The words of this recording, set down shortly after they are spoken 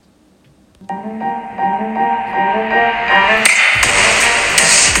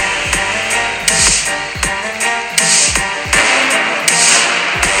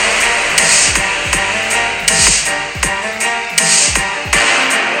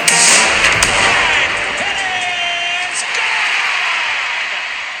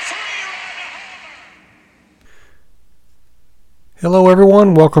Hello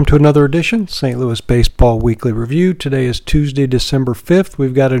everyone, welcome to another edition, St. Louis Baseball Weekly Review. Today is Tuesday, December 5th.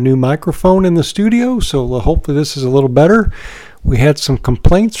 We've got a new microphone in the studio, so hopefully this is a little better. We had some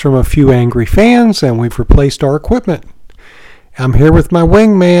complaints from a few angry fans, and we've replaced our equipment. I'm here with my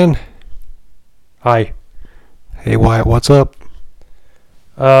wingman. Hi. Hey Wyatt, what's up?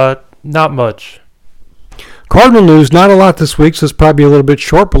 Not much. Cardinal news, not a lot this week, so it's probably a little bit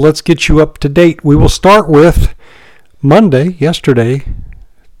short, but let's get you up to date. We will start with Monday, yesterday,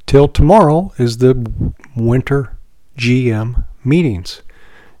 till tomorrow is the winter GM meetings.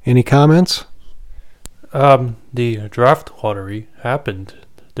 Any comments? The draft lottery happened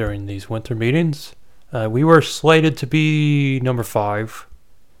during these winter meetings. We were slated to be number 5.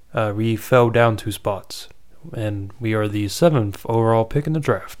 We fell down 2 spots, and we are the 7th overall pick in the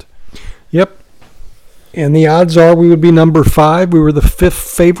draft. Yep. And the odds are we would be number 5. We were the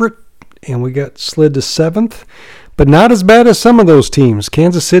 5th favorite, and we got slid to 7th. But not as bad as some of those teams.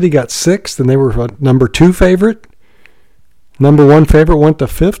 Kansas City got 6th, and they were a number 2 favorite. Number 1 favorite went to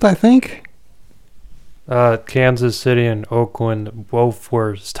 5th, I think. Kansas City and Oakland both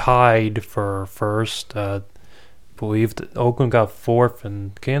were tied for first. Believe that Oakland got 4th,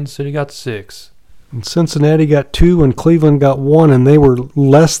 and Kansas City got 6th. And Cincinnati got 2, and Cleveland got 1, and they were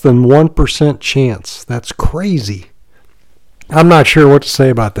less than 1% chance. That's crazy. I'm not sure what to say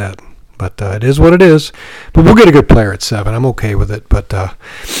about that. But it is what it is. But we'll get a good player at 7. I'm okay with it. But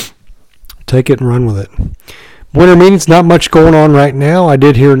take it and run with it. Winter meetings, not much going on right now. I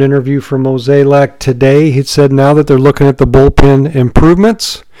did hear an interview from Mozeliak today. He said now that they're looking at the bullpen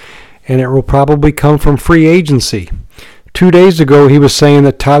improvements, and it will probably come from free agency. 2 days ago, he was saying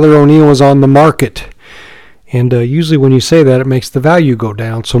that Tyler O'Neill was on the market. And usually when you say that, it makes the value go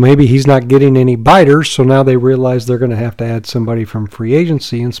down. So maybe he's not getting any biters, so now they realize they're going to have to add somebody from free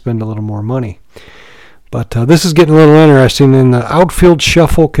agency and spend a little more money. But this is getting a little interesting, and the outfield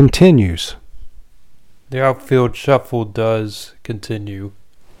shuffle continues. The outfield shuffle does continue.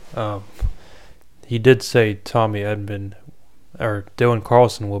 He did say Tommy Edman or Dylan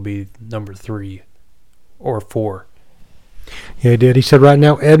Carlson will be number 3 or 4. Yeah, he did. He said right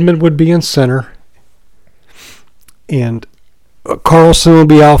now Edman would be in center. And Carlson will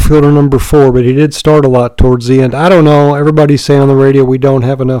be outfielder number 4, but he did start a lot towards the end. I don't know. Everybody's saying on the radio we don't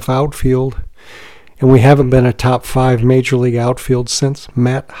have enough outfield. And we haven't been a top 5 Major League outfield since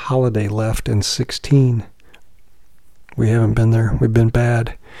Matt Holliday left in 2016. We haven't been there. We've been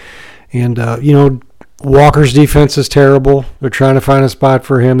bad. And, Walker's defense is terrible. They're trying to find a spot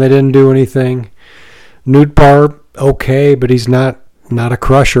for him. They didn't do anything. Nootbaar, okay, but he's not a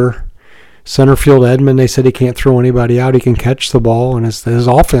crusher. Center field Edman, they said he can't throw anybody out. He can catch the ball, and his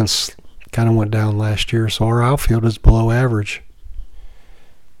offense kind of went down last year, so our outfield is below average.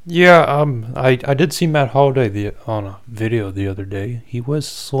 Yeah, I did see Matt Holliday on a video the other day. He was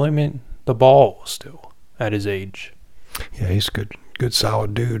slamming the ball still at his age. Yeah, he's a good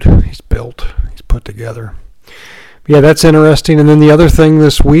solid dude. He's built. He's put together. Yeah, that's interesting. And then the other thing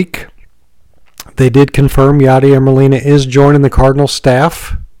this week, they did confirm Yadi Emerlina is joining the Cardinals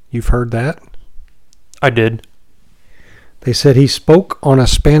staff. You've heard that? I did. They said he spoke on a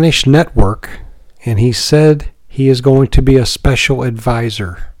Spanish network, and he said he is going to be a special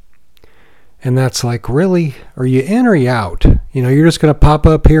advisor. And that's like, really? Are you in or are you out? You're just going to pop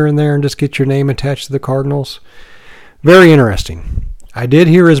up here and there and just get your name attached to the Cardinals? Very interesting. I did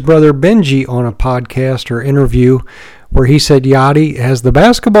hear his brother Benji on a podcast or interview where he said Yadi has the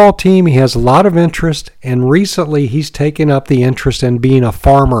basketball team, he has a lot of interest, and recently he's taken up the interest in being a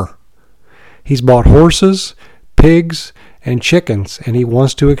farmer. He's bought horses, pigs, and chickens, and he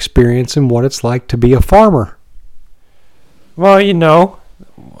wants to experience what it's like to be a farmer. Well,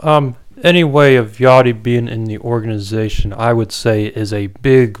 any way of Yadi being in the organization, I would say, is a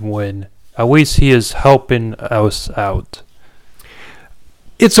big win. At least he is helping us out.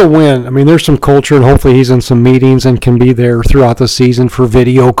 It's a win. I mean, there's some culture, and hopefully he's in some meetings and can be there throughout the season for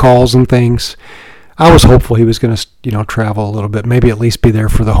video calls and things. I was hopeful he was going to, travel a little bit, maybe at least be there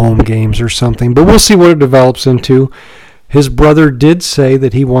for the home games or something. But we'll see what it develops into. His brother did say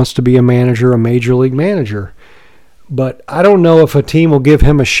that he wants to be a manager, a major league manager. But I don't know if a team will give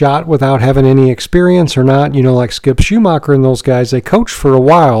him a shot without having any experience or not. Like Skip Schumacher and those guys, they coached for a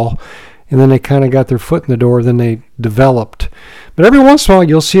while, and then they kind of got their foot in the door, then they developed. But every once in a while,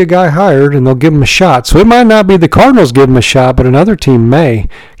 you'll see a guy hired, and they'll give him a shot. So it might not be the Cardinals give him a shot, but another team may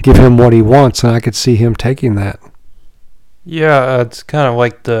give him what he wants, and I could see him taking that. Yeah, it's kind of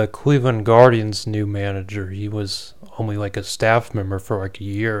like the Cleveland Guardians' new manager. He was only like a staff member for like a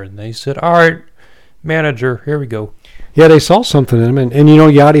year, and they said, all right, manager, here we go. Yeah, they saw something in him. And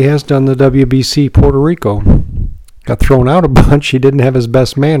Yadi has done the WBC Puerto Rico. Got thrown out a bunch. He didn't have his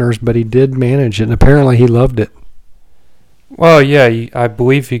best manners, but he did manage it, and apparently he loved it. Well, yeah, I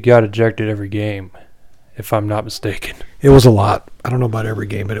believe he got ejected every game, if I'm not mistaken. It was a lot. I don't know about every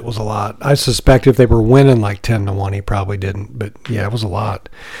game, but it was a lot. I suspect if they were winning like 10-1, he probably didn't. But, yeah, it was a lot.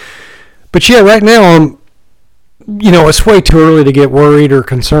 But, yeah, right now, it's way too early to get worried or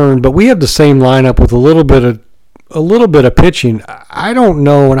concerned, but we have the same lineup with a little bit of pitching. I don't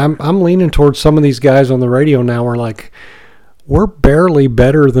know, and I'm leaning towards some of these guys on the radio now. We're barely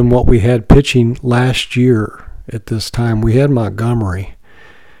better than what we had pitching last year at this time. We had Montgomery,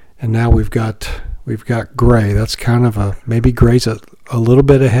 and now we've got Gray. That's kind of maybe Gray's a little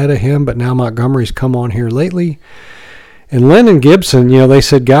bit ahead of him, but now Montgomery's come on here lately. And Lynn and Gibson, they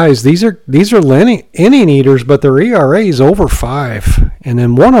said, guys, these are inning eaters, but their ERA is over 5. And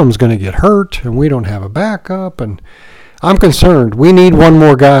then one of them's going to get hurt, and we don't have a backup. And I'm concerned. We need one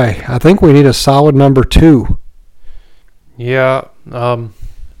more guy. I think we need a solid number 2. Yeah, I'm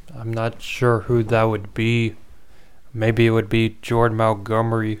not sure who that would be. Maybe it would be Jordan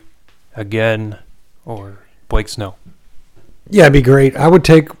Montgomery again, or Blake Snow. Yeah, it'd be great. I would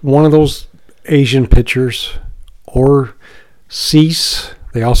take one of those Asian pitchers or Cease.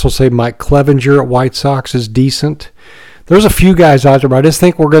 They also say Mike Clevenger at White Sox is decent. There's a few guys out there, but I just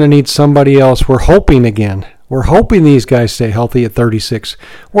think we're going to need somebody else. We're hoping again. We're hoping these guys stay healthy at 36.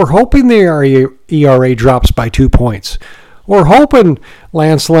 We're hoping the ERA drops by 2 points. We're hoping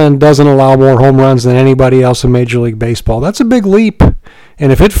Lance Lynn doesn't allow more home runs than anybody else in Major League Baseball. That's a big leap.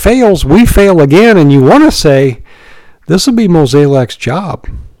 And if it fails, we fail again. And you want to say, this will be Mozeliak's job.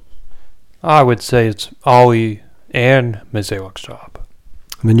 I would say it's Ollie and Mozeliak's job.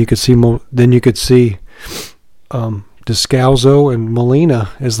 And then you could see Descalzo and Molina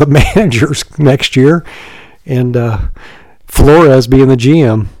as the managers next year, and Flores being the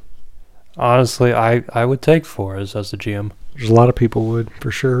GM. Honestly, I would take Flores as the GM. There's a lot of people would,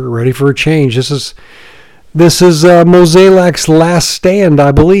 for sure. Ready for a change. This is Mozeliak's last stand,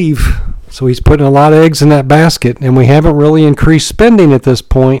 I believe. So he's putting a lot of eggs in that basket, and we haven't really increased spending at this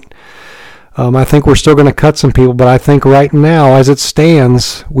point. I think we're still going to cut some people, but I think right now, as it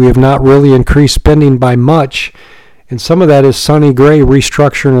stands, we have not really increased spending by much. And some of that is Sonny Gray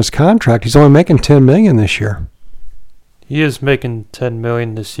restructuring his contract. He's only making $10 million this year. He is making $10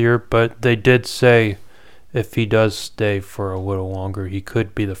 million this year, but they did say if he does stay for a little longer, he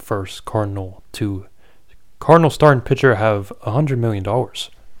could be the first Cardinal starting pitcher to have $100 million. Yeah,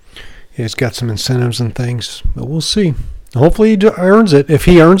 he's got some incentives and things, but we'll see. Hopefully he earns it. If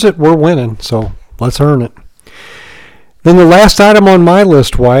he earns it, we're winning, so let's earn it. Then the last item on my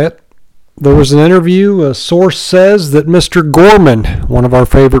list, Wyatt, there was an interview. A source says that Mr. Gorman, one of our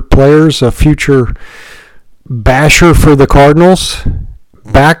favorite players, a future basher for the Cardinals,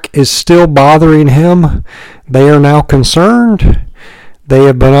 back is still bothering him. They are now concerned. They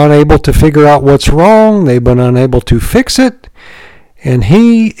have been unable to figure out what's wrong. They've been unable to fix it. And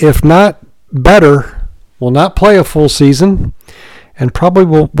he, if not better, will not play a full season and probably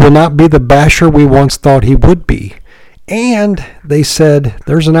will not be the basher we once thought he would be. And they said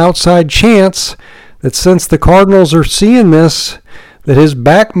there's an outside chance that since the Cardinals are seeing this, that his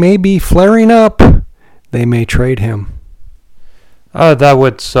back may be flaring up, they may trade him. That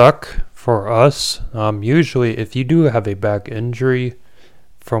would suck for us. Usually, if you do have a back injury,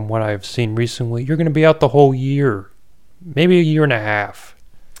 from what I've seen recently, you're going to be out the whole year, maybe a year and a half.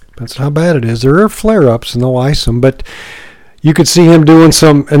 That's how bad it is. There are flare-ups, and they'll ice them, but you could see him doing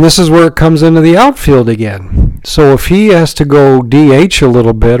some, and this is where it comes into the outfield again. So if he has to go DH a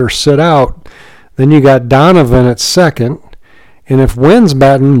little bit or sit out, then you got Donovan at second, and if Wynn's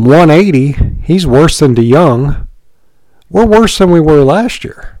batting 180, he's worse than DeYoung. We're worse than we were last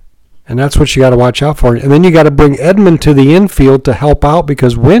year, and that's what you got to watch out for. And then you got to bring Edmund to the infield to help out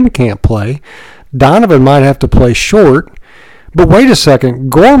because Wynn can't play. Donovan might have to play short. But wait a second,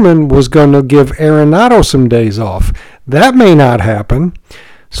 Gorman was going to give Arenado some days off. That may not happen.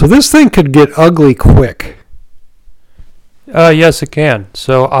 So this thing could get ugly quick. Yes, it can.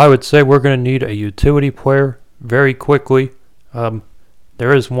 So I would say we're going to need a utility player very quickly.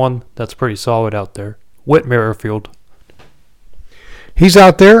 There is one that's pretty solid out there. Whit Merrifield. He's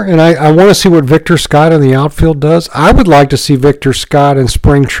out there, and I want to see what Victor Scott in the outfield does. I would like to see Victor Scott in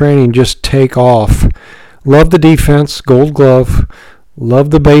spring training just take off Love the defense, Gold Glove.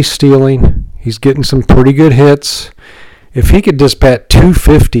 Love the base stealing. He's getting some pretty good hits. If he could just bat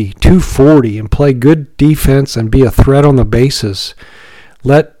 250, 240 and play good defense and be a threat on the bases,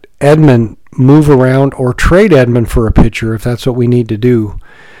 let Edman move around or trade Edman for a pitcher if that's what we need to do.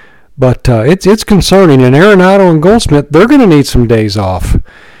 But it's concerning. And Arenado and Goldschmidt, they're going to need some days off.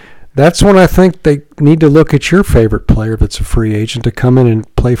 That's when I think they need to look at your favorite player that's a free agent to come in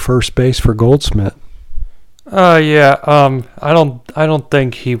and play first base for Goldschmidt. Yeah. I don't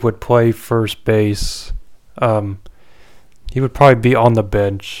think he would play first base. He would probably be on the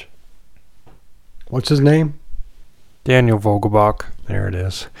bench. What's his name? Daniel Vogelbach. There it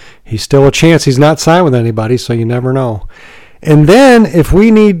is. He's still a chance. He's not signed with anybody, so you never know. And then if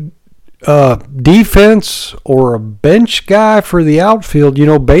we need defense or a bench guy for the outfield,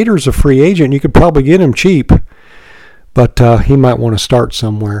 Bader's a free agent. You could probably get him cheap, but he might want to start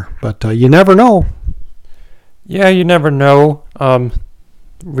somewhere. But you never know. Yeah, you never know.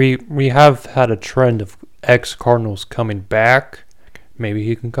 We have had a trend of ex-Cardinals coming back. Maybe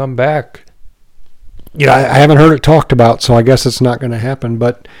he can come back. Yeah, I haven't heard it talked about, so I guess it's not going to happen.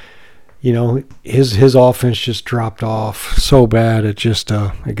 But his offense just dropped off so bad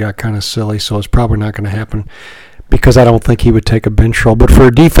it got kind of silly. So it's probably not going to happen because I don't think he would take a bench role. But for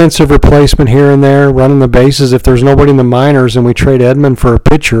a defensive replacement here and there, running the bases, if there's nobody in the minors and we trade Edman for a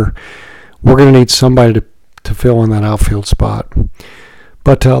pitcher, we're going to need somebody to fill in that outfield spot.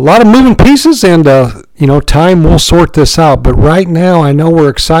 But a lot of moving pieces, and time will sort this out. But right now, I know we're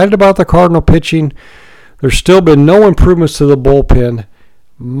excited about the Cardinal pitching. There's still been no improvements to the bullpen.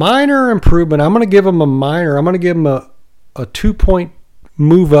 Minor improvement. I'm going to give them a minor. I'm going to give them a 2-point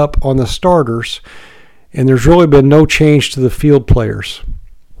move up on the starters, and there's really been no change to the field players.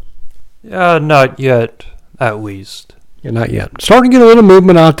 Not yet, at least. Yeah, not yet. Starting to get a little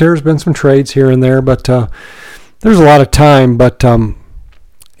movement out there. There's been some trades here and there, but there's a lot of time. But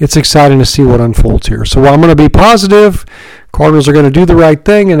it's exciting to see what unfolds here. So I'm going to be positive. Cardinals are going to do the right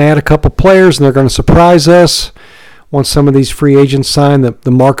thing and add a couple players, and they're going to surprise us. Once some of these free agents sign,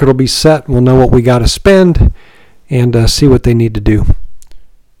 the market will be set. We'll know what we got to spend and see what they need to do.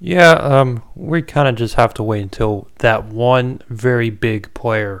 Yeah, we kind of just have to wait until that one very big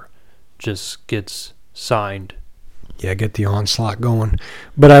player just gets signed. Yeah, get the onslaught going.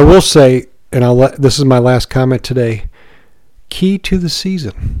 But I will say, and this is my last comment today, key to the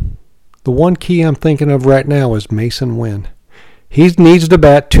season. The one key I'm thinking of right now is Mason Wynn. He needs to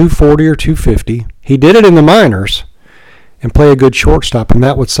bat 240 or 250. He did it in the minors and play a good shortstop, and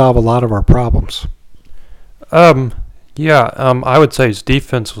that would solve a lot of our problems. I would say his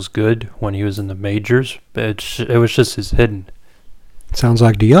defense was good when he was in the majors, but it was just his hitting. It sounds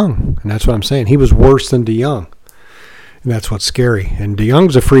like DeYoung, and that's what I'm saying. He was worse than DeYoung. And that's what's scary. And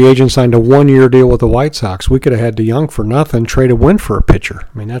DeYoung's a free agent, signed a 1-year deal with the White Sox. We could have had DeYoung for nothing, traded Wynn for a pitcher.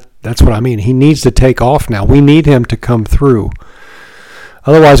 I mean, that's what I mean. He needs to take off now. We need him to come through.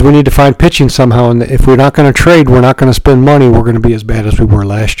 Otherwise, we need to find pitching somehow. And if we're not going to trade, we're not going to spend money, we're going to be as bad as we were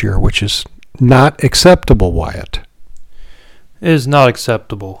last year, which is not acceptable, Wyatt. It is not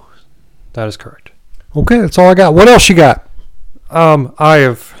acceptable. That is correct. Okay, that's all I got. What else you got?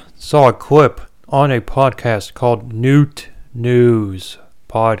 I saw a clip on a podcast called Newt News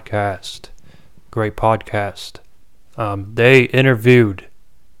Podcast. Great podcast. They interviewed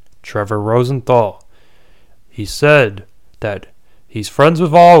Trevor Rosenthal. He said that he's friends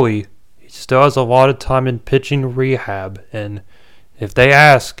with Ollie. He still has a lot of time in pitching rehab, and if they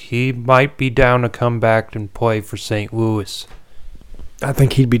ask, he might be down to come back and play for St. Louis. I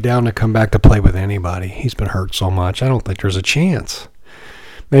think he'd be down to come back to play with anybody. He's been hurt so much. I don't think there's a chance.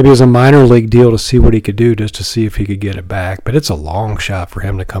 Maybe as a minor league deal to see what he could do, just to see if he could get it back. But it's a long shot for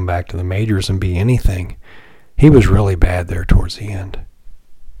him to come back to the majors and be anything. He was really bad there towards the end.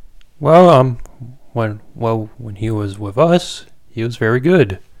 Well, when he was with us, he was very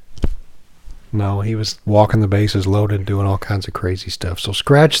good. No, he was walking the bases loaded, doing all kinds of crazy stuff. So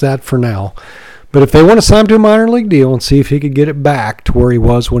scratch that for now. But if they want to sign him to a minor league deal and see if he could get it back to where he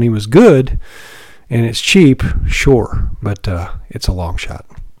was when he was good, and it's cheap, sure. But it's a long shot.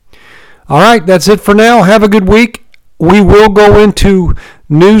 All right, that's it for now. Have a good week. We will go into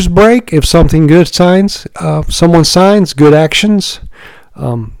news break if something good someone signs, good actions,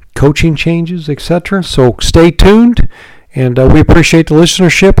 coaching changes, etc. So stay tuned, and we appreciate the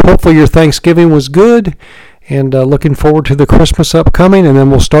listenership. Hopefully your Thanksgiving was good, and looking forward to the Christmas upcoming, and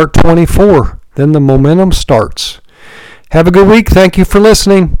then we'll start 24. Then the momentum starts. Have a good week. Thank you for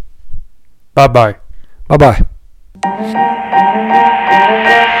listening. Bye-bye. Bye-bye.